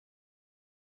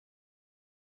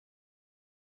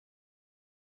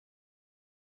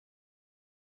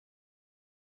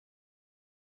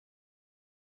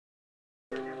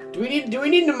Do we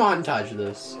need to montage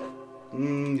this?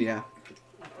 Yeah.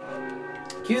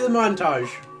 Cue the montage.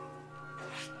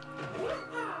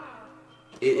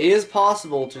 It is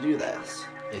possible to do this.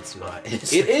 It's not.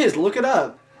 It is. Look it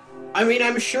up. I mean,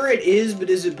 I'm sure it is, but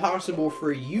is it possible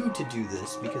for you to do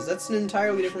this? Because that's an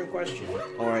entirely different question.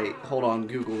 Alright, hold on.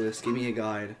 Google this. Give me a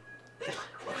guide.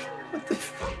 What the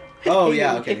f- Oh,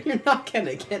 yeah, okay. You're not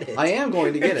gonna get it. I am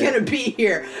going to get it. You're gonna be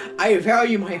here. I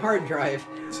value my hard drive.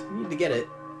 You need to get it.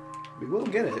 We will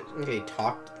get it. Okay,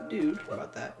 talk to the dude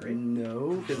about that, right?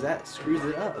 No, because that screws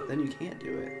it up. Then you can't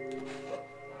do it.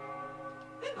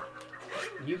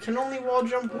 You can only wall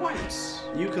jump once.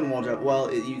 You can wall jump.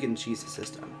 Well, you can cheat the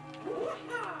system.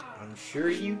 I'm sure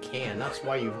you can. That's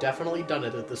why you've definitely done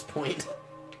it at this point.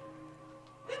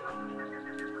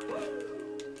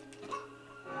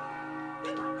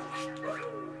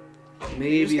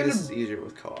 Maybe this is easier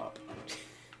with co-op.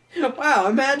 Wow,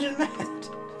 imagine that.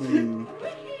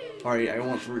 Alright, I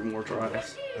want 3 more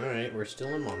tries. Alright, we're still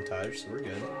in montage, so we're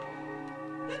good.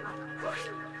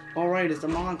 Alright, it's a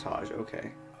montage.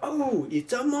 Okay. Oh,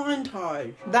 it's a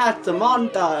montage. That's a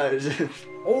montage!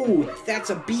 Oh, that's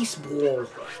a beast ball.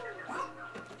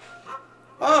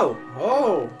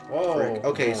 Oh. Frick.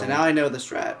 Okay, so now I know the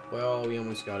strat. Well, we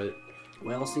almost got it.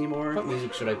 Well, Seymour. What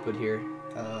music should I put here?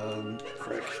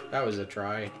 Frick. That was a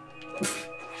try.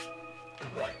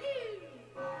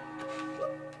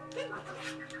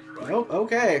 Nope,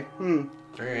 okay.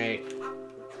 Alright.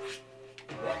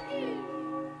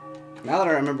 Now that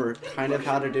I remember kind of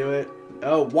how to do it.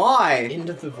 Oh, why?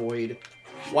 Into the void.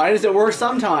 Why does it work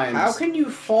sometimes? How can you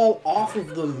fall off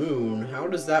of the moon? How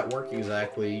does that work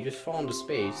exactly? You just fall into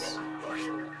space.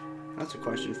 That's a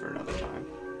question for another time.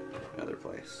 Another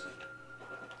place.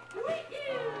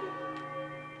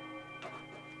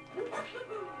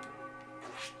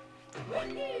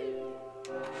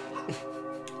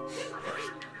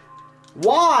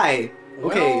 Why?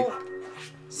 Okay. Well,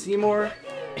 Seymour,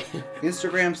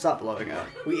 Instagram, stop blowing up.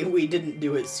 we didn't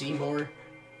do it, Seymour.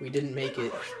 We didn't make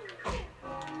it.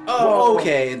 Oh,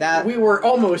 okay, that... We were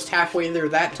almost halfway there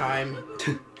that time.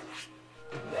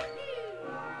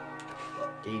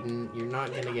 Aidan, you're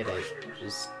not gonna get it.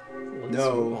 Just let's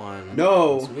move on.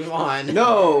 No. Let's move on.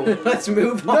 No. Let's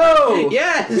move on. No.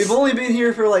 Yes. We've only been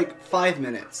here for like 5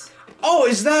 minutes. Oh,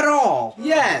 is that all?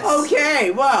 Yes.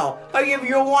 Okay, well, I'll give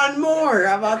you 1 more.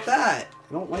 How about that?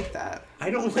 I don't like that.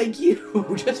 I don't like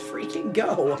you. Just freaking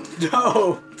go.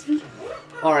 No.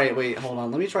 Alright, wait, hold on.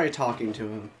 Let me try talking to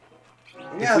him.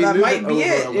 Yeah, that might be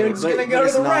it. It's gonna go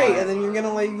to the right, not. and then you're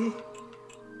gonna like...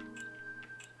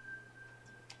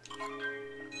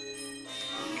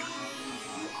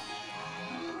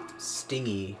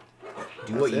 Stingy.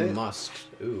 Do what you must.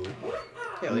 Ooh.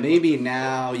 Yeah, like, maybe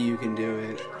now you can do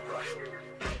it.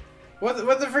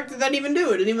 What the frick did that even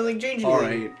do? It didn't even like change anything.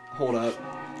 Alright, hold up.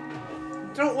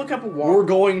 Don't look up a wall. We're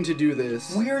going to do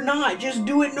this. We're not. Just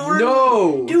do it normally.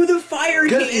 No. Do the fire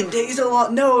cave. It takes a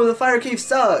lot. No, the fire cave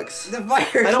sucks. The fire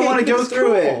cave. I don't want to go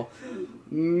through cool.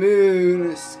 it.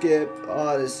 Moon skip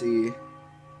Odyssey.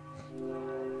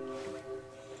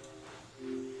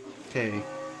 Okay.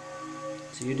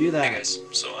 So you do that. Hey guys,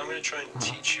 so I'm going to try and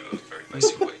teach you a very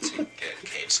basic way to get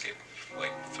cave skip,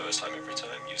 like first time every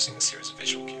time, using a series of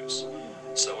visual cues.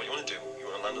 So what you want to do, you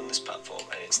want to land on this platform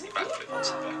and instantly backflip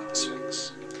onto the back of the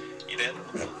Sphinx. You then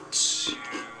want to,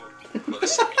 well,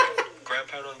 this is ground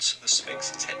pound onto the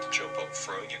Sphinx, intend to jump up,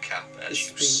 throwing your cap as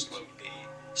you slowly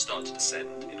start to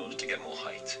descend in order to get more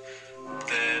height.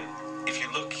 Then, if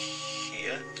you look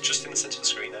here, just in the center of the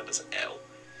screen now, there's an L.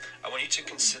 I want you to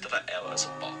consider that L as a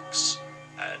box,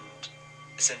 and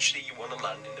essentially you want to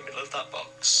land in the middle of that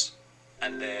box,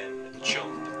 and then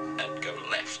jump and go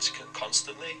left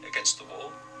constantly against the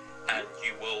wall, and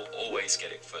you will always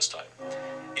get it first time.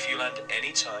 If you land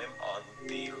any time on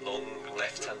the long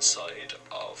left-hand side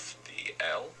of the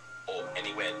L, or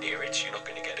anywhere near it, you're not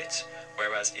going to get it.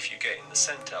 Whereas if you get in the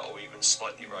center, or even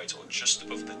slightly right, or just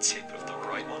above the tip of the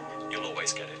right one, you'll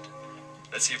always get it.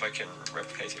 Let's see if I can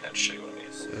replicate it now to show you what I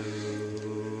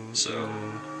mean. So,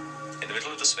 in the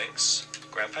middle of the Sphinx,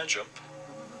 ground pound jump,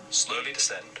 slowly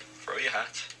descend, throw your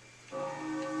hat.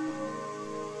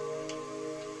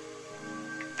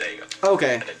 There you go.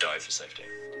 Okay. And then dive for safety.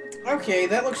 Okay,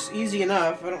 that looks easy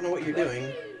enough. I don't know what you're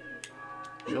doing.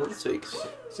 Middle of the Sphinx.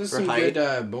 This is For some height.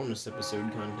 good bonus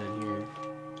episode content here.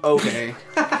 Okay.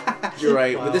 You're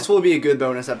right. Wow. But this will be a good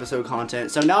bonus episode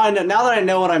content. So now I know, now that I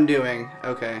know what I'm doing.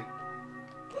 Okay.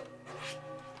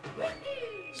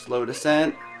 Slow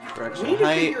descent. We Directional need to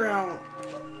height. figure out...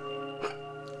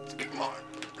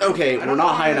 Okay, I we're don't not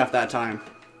know high how- enough that time.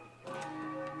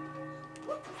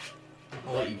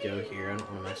 I'll let you go here. I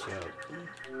don't want to mess you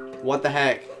up. What the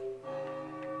heck?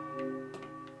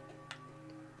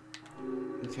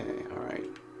 Okay, alright.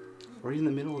 Right in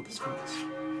the middle of the space.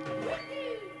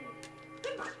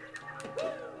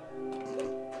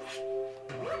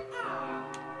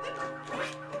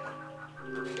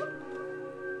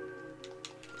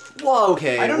 Whoa,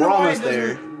 okay, I don't we're know why almost it there.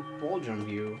 doesn't bulge on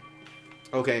you.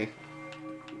 Okay.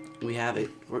 We have it.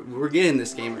 We're getting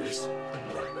this, gamers.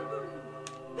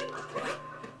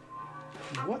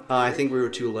 What? I think we were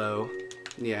too low.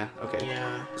 Yeah, okay.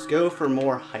 Yeah. Let's go for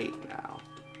more height now.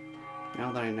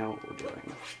 Now that I know what we're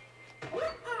doing.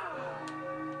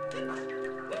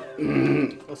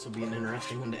 This will be an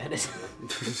interesting one to edit.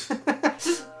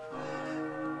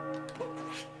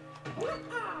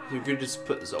 You could just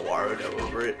put Zowarudo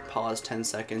over it, pause 10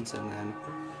 seconds, and then...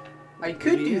 I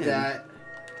could do in. that.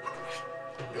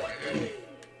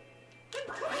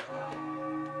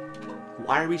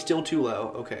 Why are we still too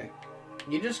low? Okay.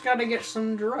 You just gotta get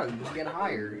some drugs, get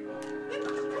higher.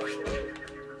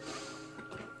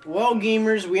 Well,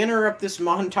 gamers, we interrupt this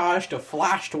montage to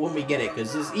flash to when we get it,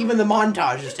 because even the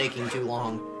montage is taking too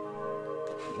long.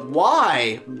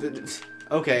 Why?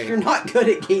 Okay. You're not good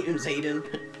at games, Aidan.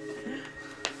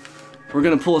 We're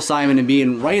gonna pull Simon and be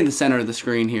right in the center of the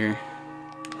screen here.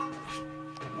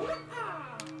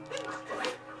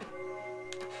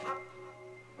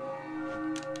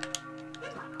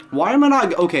 Why am I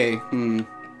not... Okay,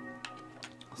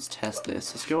 Let's test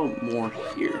this. Let's go more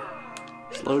here.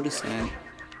 Slow descent.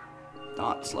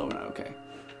 Not slow enough, okay.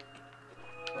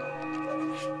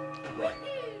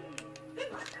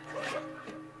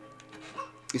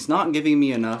 It's not giving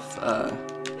me enough,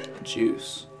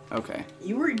 juice. Okay.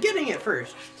 You were getting it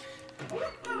first.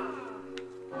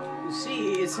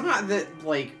 See, it's not that,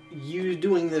 like, you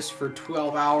doing this for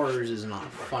 12 hours is not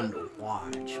fun to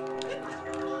watch.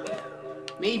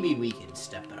 Maybe we can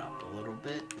step it up a little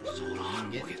bit so we can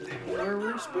get to where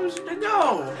we're supposed to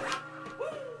go.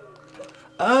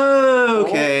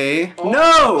 Okay. Oh,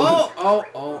 no!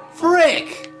 Oh.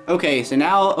 Frick! Okay, so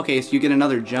now, so you get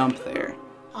another jump there.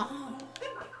 Oh.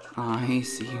 I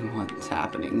see what's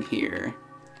happening here.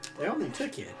 It only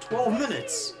took you 12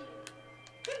 minutes.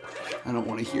 I don't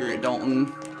want to hear it,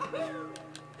 Dalton.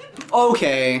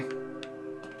 Okay.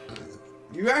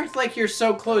 You act like you're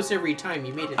so close every time.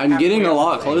 You made it. I'm getting a halfway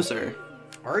lot up the way. closer.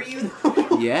 Are you?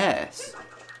 Yes.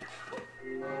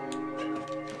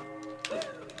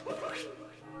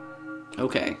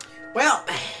 Okay. Well.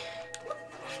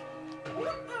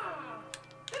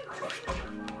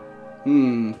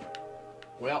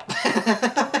 Well.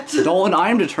 Dalton,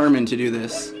 I'm determined to do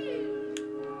this.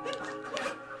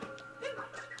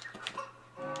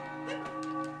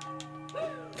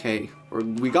 Okay,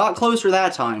 we got closer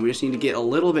that time. We just need to get a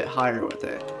little bit higher with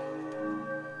it.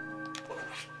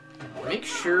 Make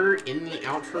sure in the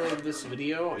outro of this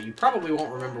video, you probably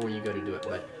won't remember when you go to do it,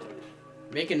 but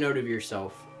make a note of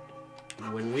yourself.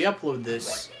 When we upload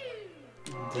this,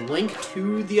 the link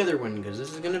to the other one, because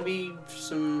this is going to be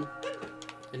some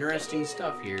interesting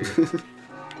stuff here.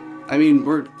 I mean,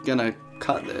 we're gonna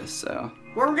cut this, so...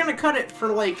 Well, we're going to cut it for,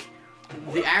 like,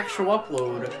 the actual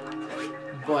upload,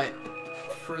 but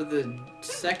for the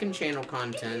second channel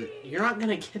content, you're not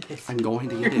going to get it. I'm going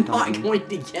to get You're it, not Dalton. going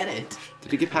to get it.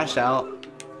 Did it get patched out?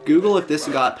 Google if this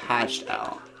got patched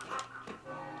out.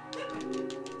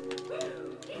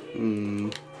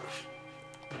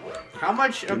 How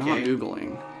much? I'm not Okay.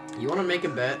 Googling. You want to make a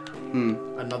bet?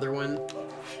 Another one?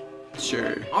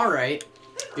 Sure. Alright.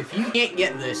 If you can't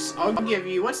get this, I'll give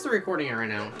you... What's the recording at right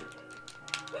now?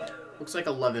 Looks like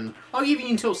 11. I'll give you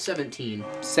until 17.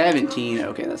 17?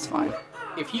 Okay, that's fine.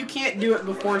 If you can't do it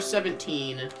before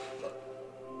 17...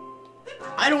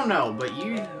 I don't know, but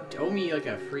you owe me like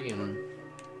a freaking...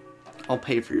 I'll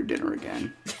pay for your dinner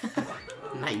again.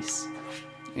 Nice.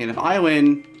 And if I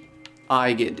win,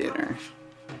 I get dinner.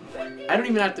 I don't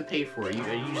even have to pay for it. You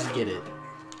just get it.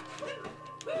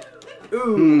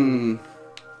 Ooh.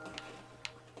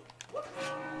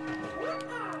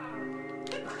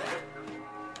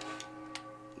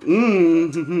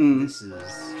 This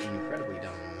is incredibly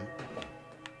dumb.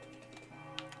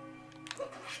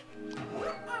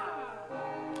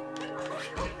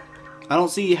 I don't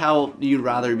see how you'd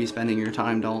rather be spending your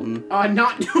time, Dalton.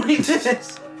 Not doing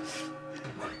this.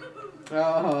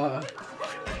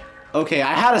 Okay,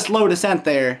 I had a slow descent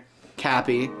there,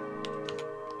 Cappy.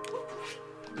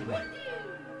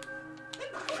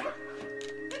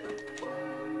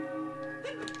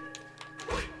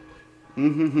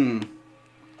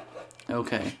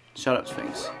 Okay, shut up,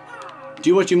 Sphinx.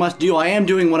 Do what you must do. I am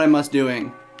doing what I must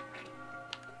doing.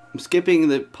 I'm skipping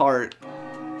the part.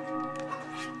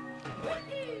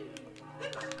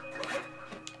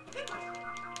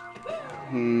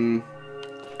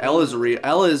 L is real.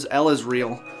 L is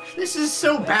real. This is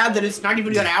so bad that it's not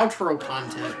even got outro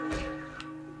content.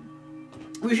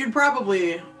 We should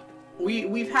probably...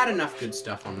 We've had enough good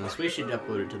stuff on this. We should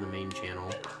upload it to the main channel.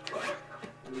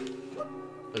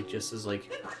 Like, just as,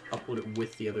 like, upload it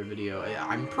with the other video.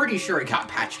 I'm pretty sure it got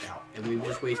patched out, and we've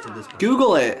just wasted this much.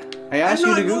 Google it. I asked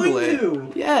you to Google it.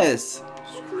 To. Yes.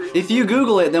 If you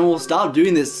Google it, then we'll stop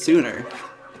doing this sooner.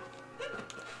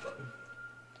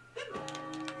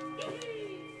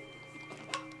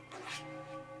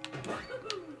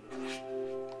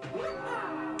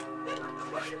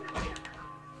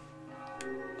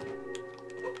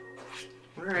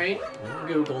 Alright,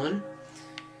 Googling.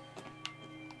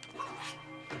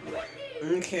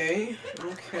 Okay,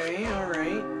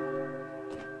 alright.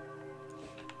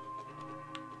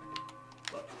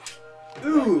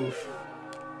 Oof.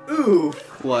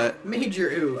 Oof. What? Major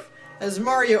oof. As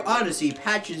Mario Odyssey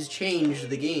patches changed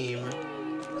the game,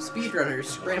 speedrunners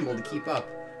scramble to keep up.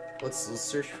 Let's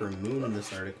search for Moon in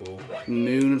this article.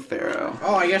 Moon Pharaoh.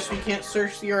 Oh, I guess we can't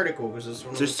search the article because this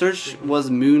one. Just search was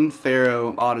Moon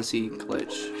Pharaoh Odyssey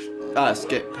glitch.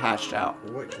 Skip patched out.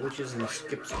 Glitches and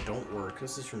skips don't work.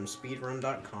 This is from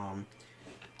speedrun.com.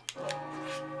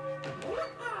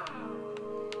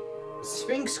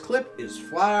 Sphinx clip is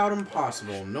flat out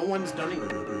impossible. No one's done it,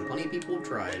 and plenty of people have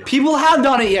tried. People have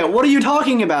done it yet. What are you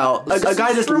talking about? A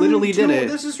guy just literally did it.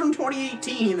 This is from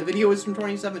 2018. The video is from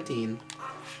 2017.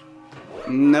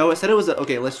 No, it said it was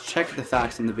okay, let's check the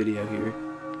facts in the video here.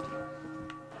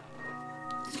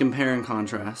 Let's compare and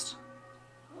contrast.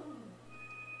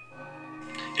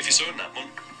 If you saw in that one,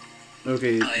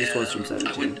 Okay, this was from I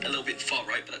 17. went a little bit far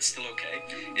right, but that's still okay.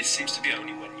 It seems to be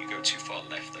only when you go too far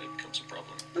left that it becomes a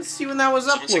problem. Let's see when that was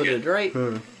So once uploaded, again, right?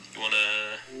 You wanna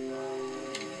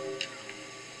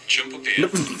jump up here,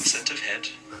 center of head,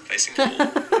 facing the wall,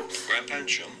 grab and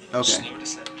jump, Okay. slow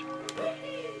descend.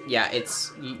 Yeah,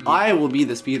 it's... I will be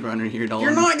the speedrunner here, Dolan.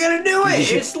 You're not gonna do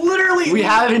it! It's literally... We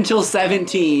have until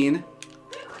 17.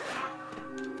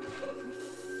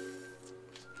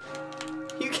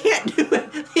 You can't do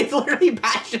it! You've literally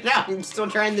patched it out and you're still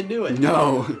trying to do it.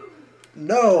 No.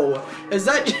 No. Is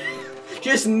that...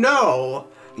 Just no.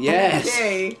 Yes.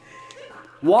 Okay.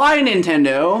 Why,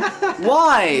 Nintendo?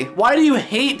 Why? Why do you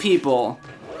hate people?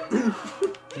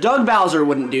 Doug Bowser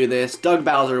wouldn't do this. Doug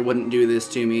Bowser wouldn't do this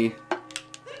to me.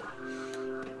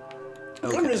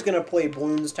 Okay. I'm just gonna play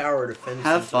Bloons Tower Defense.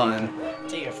 Have fun.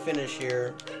 Take a finish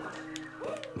here.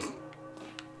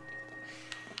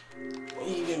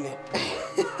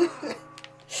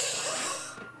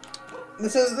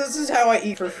 This is how I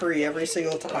eat for free every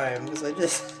single time,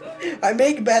 because I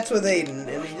make bets with Aidan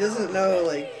and he doesn't know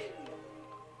like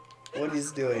what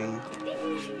he's doing.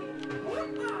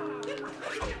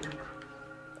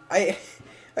 I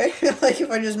feel like if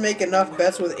I just make enough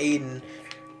bets with Aidan,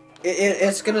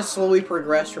 it's gonna slowly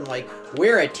progress from like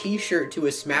wear a t-shirt to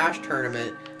a Smash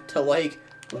tournament to like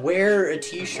wear a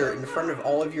t-shirt in front of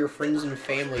all of your friends and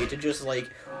family to just like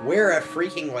wear a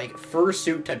freaking like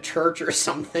fursuit to church or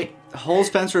something. Hold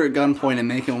Spencer at gunpoint and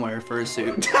make him wear a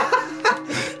fursuit.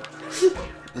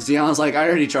 Xeon's like, I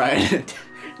already tried it.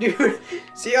 Dude,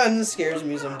 Xeon scares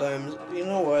me sometimes. You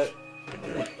know what?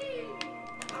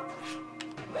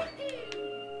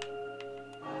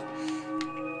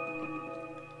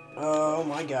 Oh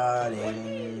my god,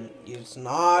 Aidan. It's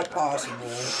not possible.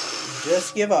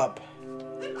 Just give up.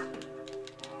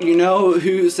 You know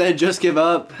who said just give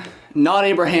up? Not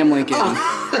Abraham Lincoln.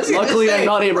 Luckily, I'm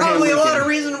not Abraham probably Lincoln. A lot of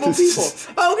reasonable people.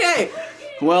 Okay.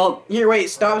 Well, here,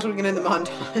 wait. Stop so we can end the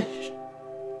montage.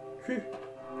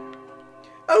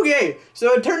 Okay,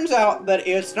 so it turns out that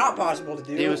it's not possible to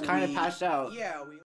do. it was kind of patched out. Yeah.